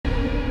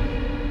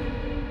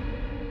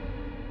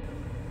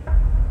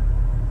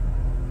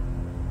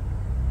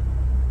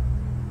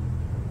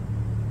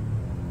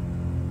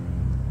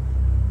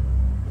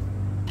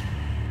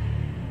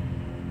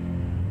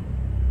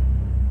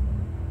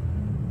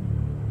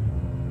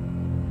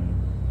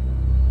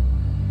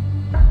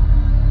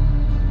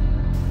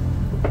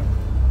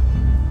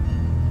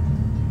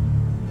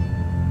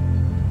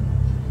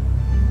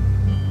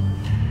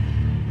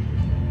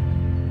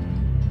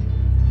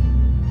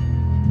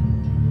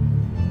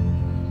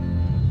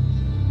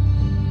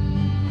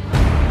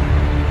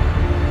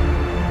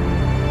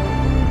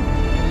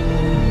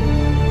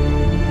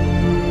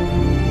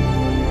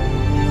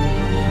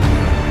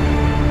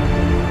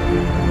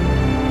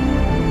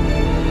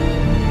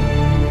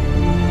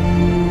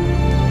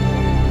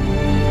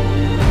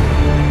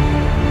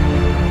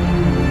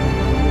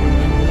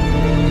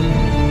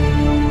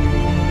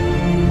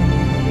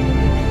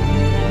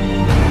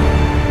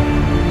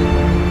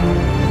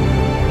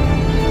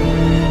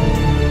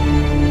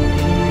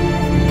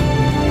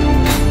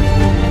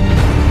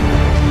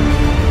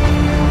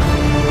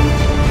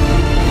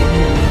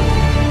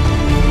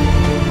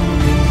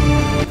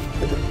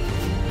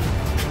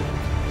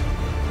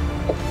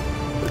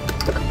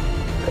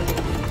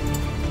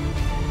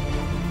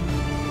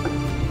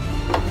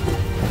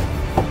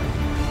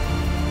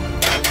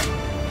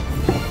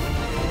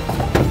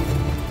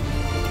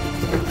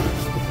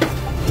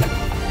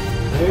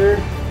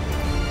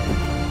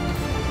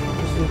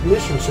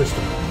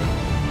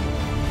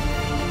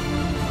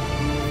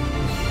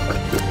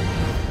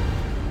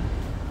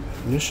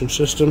ignition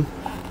system,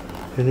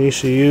 and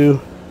ECU,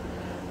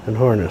 and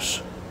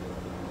harness.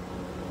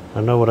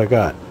 I know what I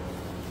got.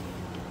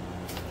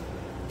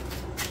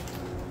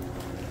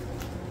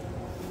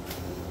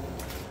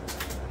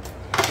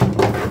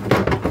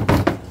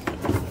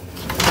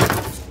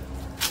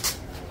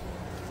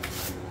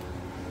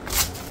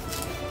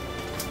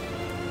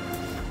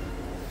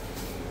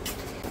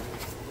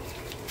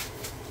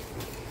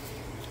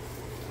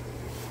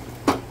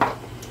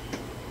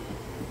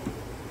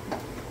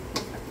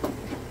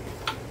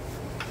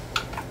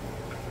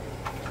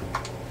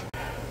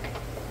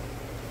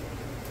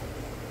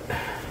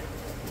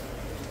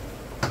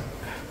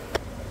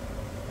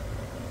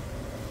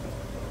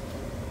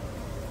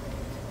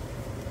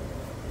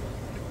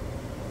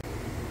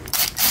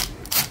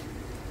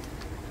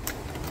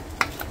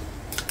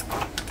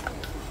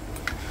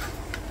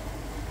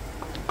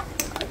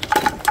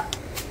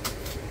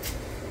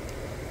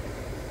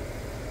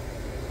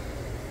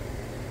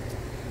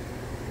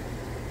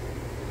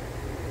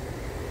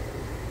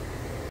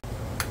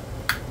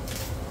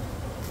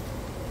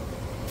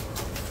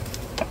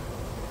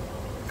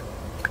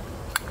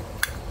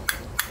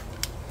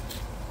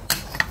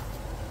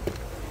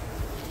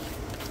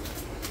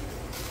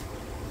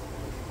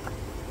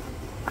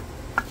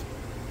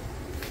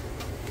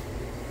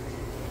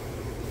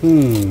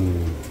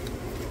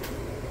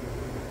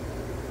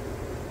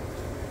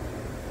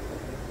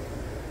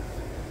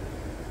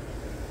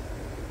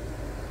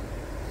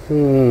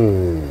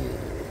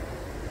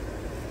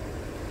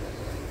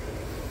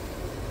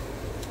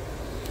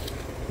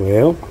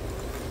 Well,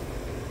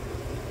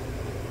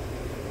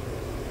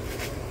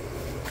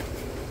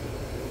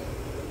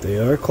 they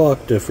are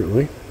clocked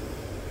differently.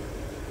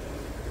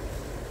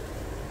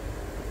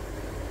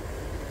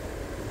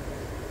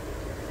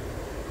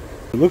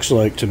 It looks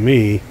like to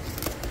me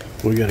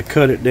we got to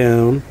cut it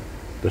down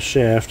the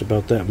shaft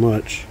about that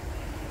much,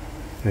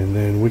 and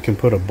then we can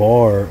put a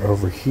bar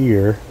over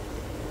here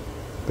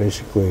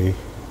basically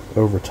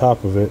over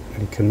top of it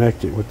and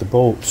connect it with the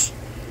bolts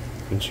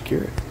and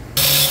secure it.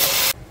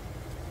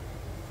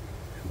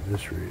 And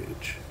this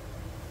ridge.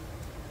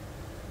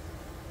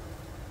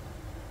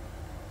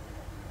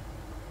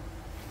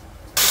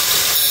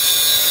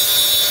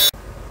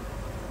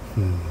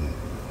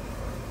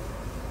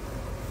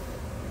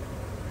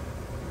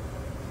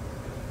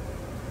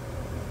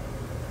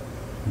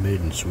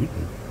 Made in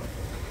Sweden.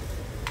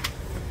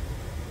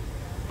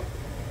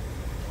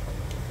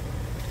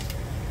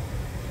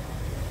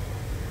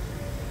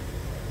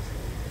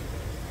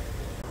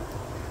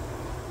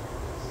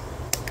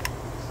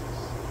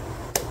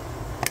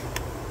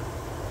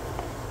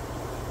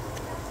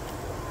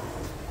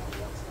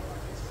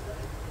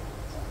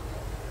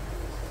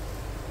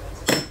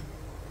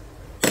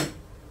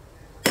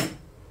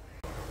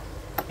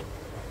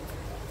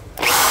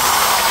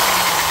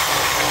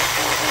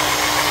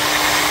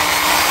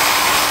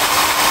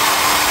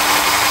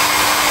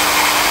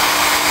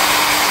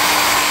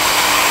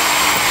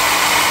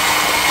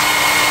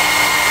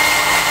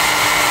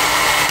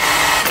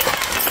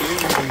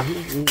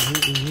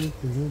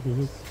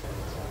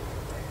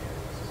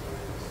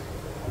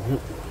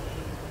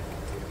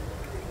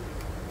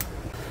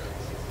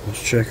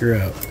 Let's check her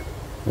out.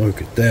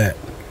 Look at that.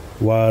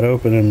 Wide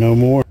open and no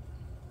more.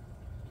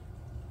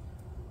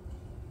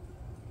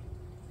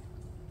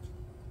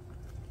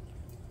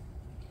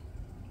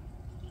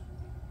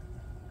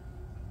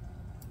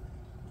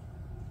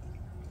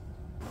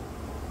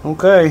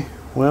 Okay,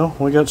 well,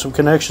 we got some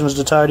connections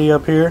to tidy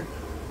up here.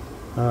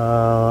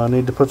 I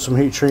need to put some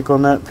heat shrink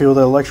on that, peel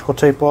the electrical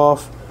tape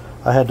off.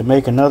 I had to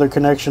make another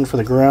connection for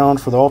the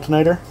ground for the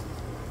alternator,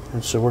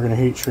 and so we're going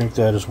to heat shrink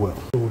that as well.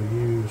 We'll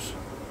use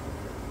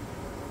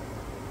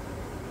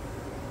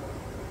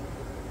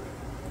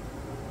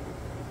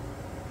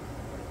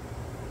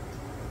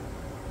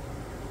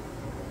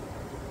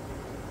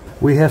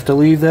we have to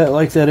leave that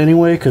like that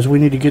anyway because we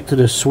need to get to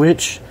the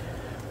switch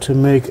to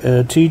make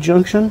a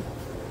T-junction.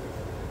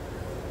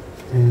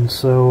 And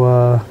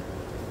so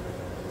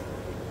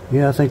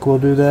yeah, I think we'll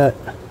do that.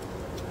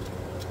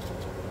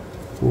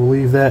 We'll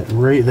leave that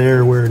right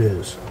there where it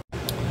is.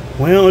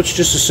 Well, it's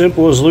just as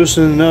simple as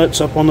loosening the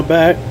nuts up on the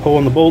back,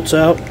 pulling the bolts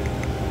out,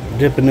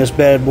 dipping this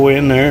bad boy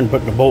in there and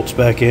putting the bolts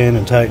back in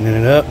and tightening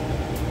it up,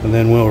 and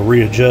then we'll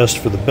readjust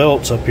for the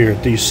belts up here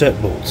at these set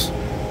bolts.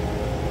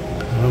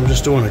 I'm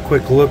just doing a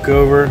quick look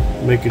over,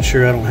 making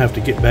sure I don't have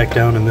to get back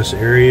down in this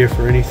area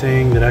for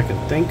anything that I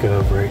can think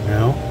of right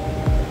now.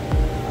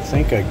 I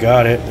think I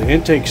got it. The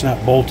intake's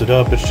not bolted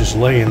up, it's just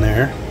laying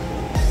there.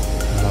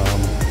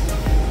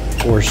 Of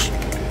course,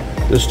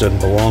 this doesn't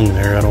belong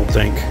there, I don't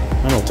think.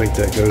 I don't think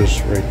that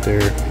goes right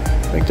there.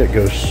 I think that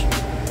goes,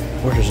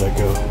 where does that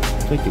go?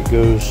 I think it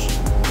goes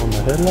on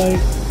the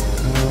headlight?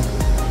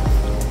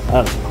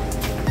 I don't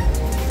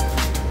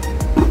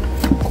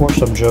know. Of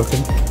course I'm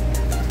joking.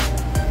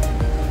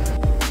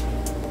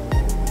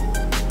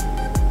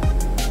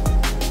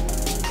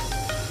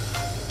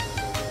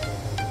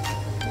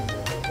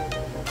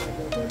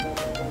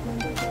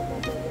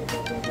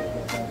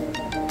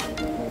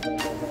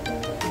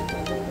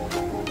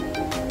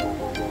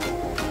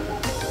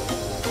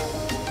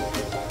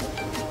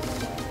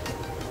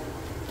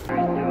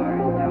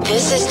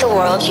 This is the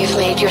world you've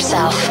made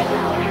yourself.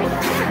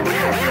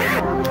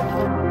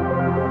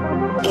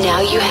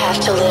 Now you have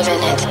to live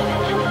in it.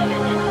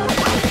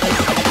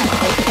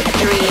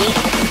 3,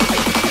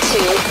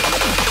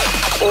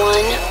 2,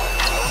 1.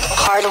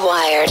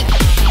 Hardwired.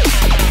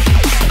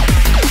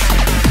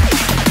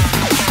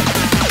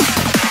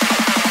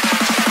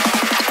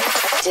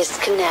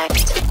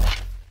 Disconnect.